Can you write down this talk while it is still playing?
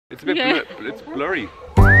It's a bit it's blurry.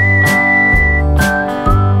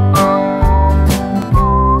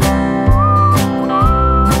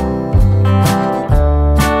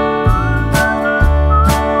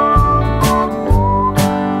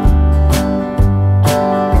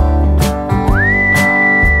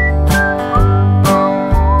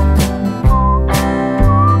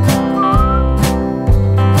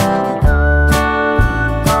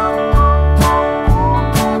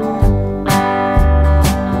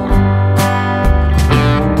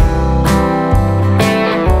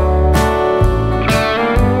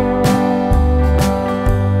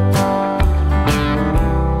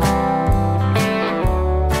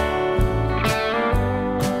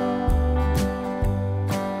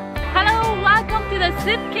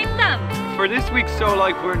 For this week's Seoul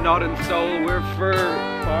Life, we're not in Seoul, we're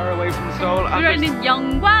far away from Seoul. We're in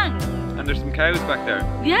Namwon. And there's some cows back there.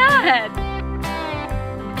 Yeah.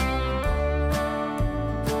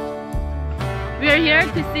 We're here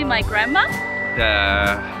to see my grandma.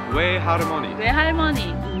 The Way Harmony.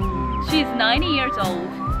 She's 90 years old.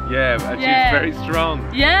 Yeah, and she's very strong.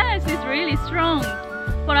 Yeah, she's really strong.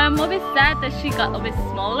 But I'm a bit sad that she got a bit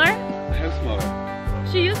smaller. How smaller?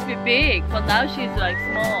 She used to be big, but now she's like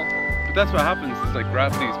small. But that's what happens, it's like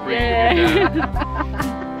gravity's bringing you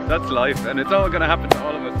down. That's life, and it's all gonna happen to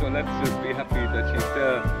all of us, so let's just be happy that she's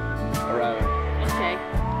still around. Okay.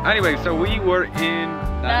 Anyway, so we were in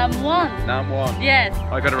Namwon. Yes.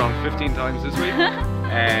 I got it wrong 15 times this week.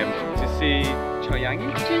 To see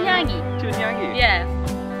Chunyangi. Yeah.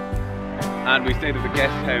 And we stayed at the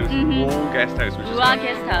guest house, Mua Guesthouse,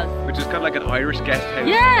 which is kind of like an Irish guest house.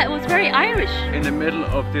 Yeah, it was very Irish. In the middle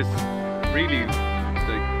of this really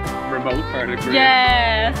remote part of Korea.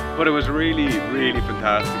 Yeah. But it was really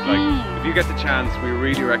fantastic. Like, if you get the chance, we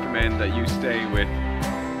really recommend that you stay with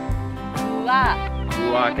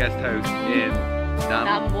Mua Guesthouse in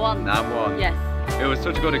Namwon. Yes. It was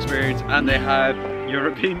such a good experience, and they had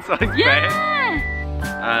European-sized beds.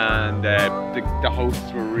 And the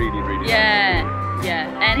hosts were really nice. Yeah,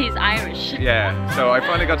 and he's Irish. Yeah, so I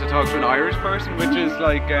finally got to talk to an Irish person, which is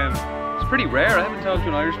like, it's pretty rare. I haven't talked to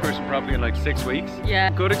an Irish person probably in like 6 weeks.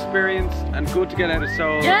 Yeah. Good experience and good to get out of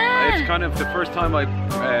Seoul. Yeah. It's kind of the first time I've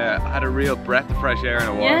had a real breath of fresh air in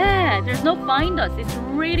a while. Yeah, there's no find us. It's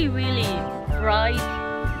really bright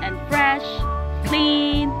and fresh,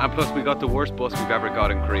 clean. And plus we got the worst bus we've ever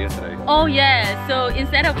got in Korea today. Oh yeah, so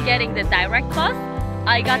instead of getting the direct bus,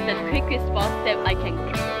 I got the quickest bus that I can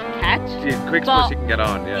catch. The quickest bus you can get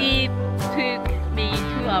on, yeah. It took me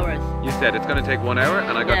 2 hours. You said it's going to take 1 hour,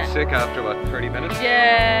 and I got sick after about 30 minutes.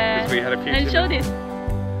 Yeah. Because we had a few. And show this.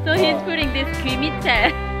 So he's putting this 귀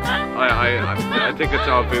밑에. I think it's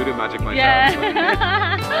all voodoo magic myself.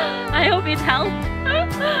 Yeah. I hope it helped.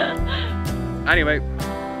 Anyway,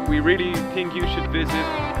 we really think you should visit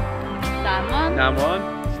Namwon.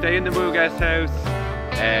 Stay in the Mua Guesthouse.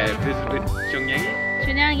 Visit with Chunyangi.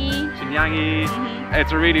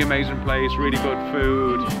 It's a really amazing place, really good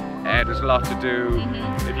food. There's a lot to do.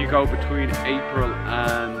 If you go between April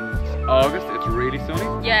and August, it's really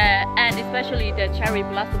sunny. Yeah, and especially the cherry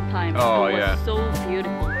blossom time. Oh, it was so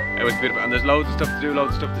beautiful. It was beautiful, and there's loads of stuff to do,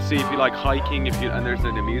 loads of stuff to see. If you like hiking, and there's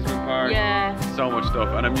an amusement park. Yeah. So much stuff,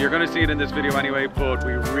 and you're going to see it in this video anyway. But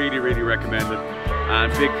we really recommend it.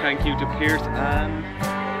 And big thank you to Pierce and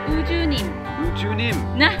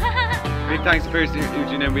Ujunim. Big thanks to Pierce and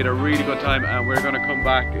Ujunim. We had a really good time, and we're going to come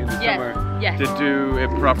back in the summer to do it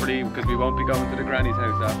properly, because we won't be going to the granny's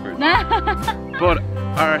house afterwards. But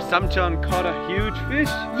our samcheon caught a huge fish.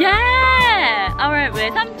 Yeah! Our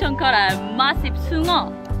samcheon caught a massive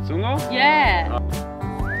sungho. Sungho? Yeah.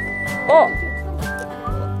 Oh!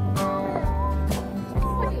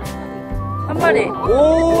 한 마리. 오!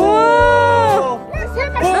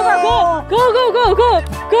 너가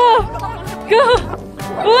go!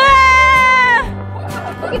 우와!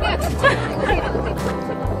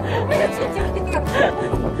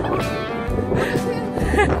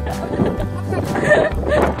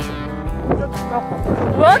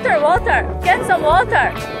 Water! Get some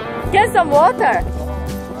water!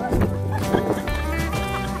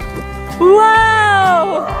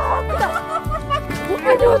 와우!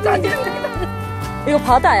 이거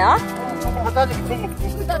바다야? 바다지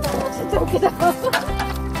진짜 웃기다.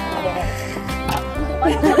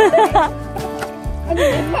 아니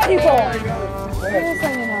몇 마리고?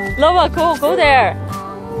 세상에나. Lola, go there.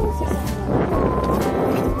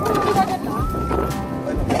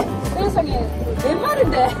 세상에 몇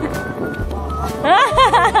마리인데?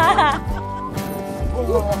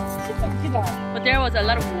 진짜 웃기다. But there was a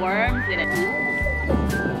lot of worms in it.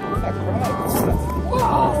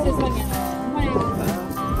 와 세상에. 정말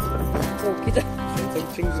웃기다.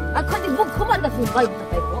 아 근데 뭐 거만 같은 거 많이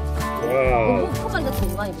붙었다 이거. 뭐 거만 같은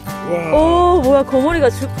거 많이 붙었다. 오 뭐야 거머리가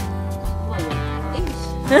주.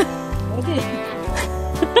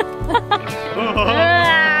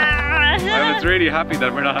 I was really happy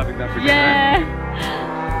that we're not having that for dinner.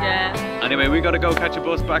 Yeah. Anyway, we gotta go catch a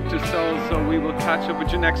bus back to Seoul, so we will catch up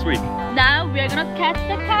with you next week. Now we're gonna catch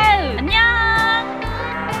the cow. 안녕.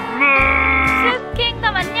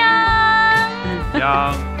 스킹덤 안녕.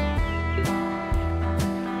 안녕.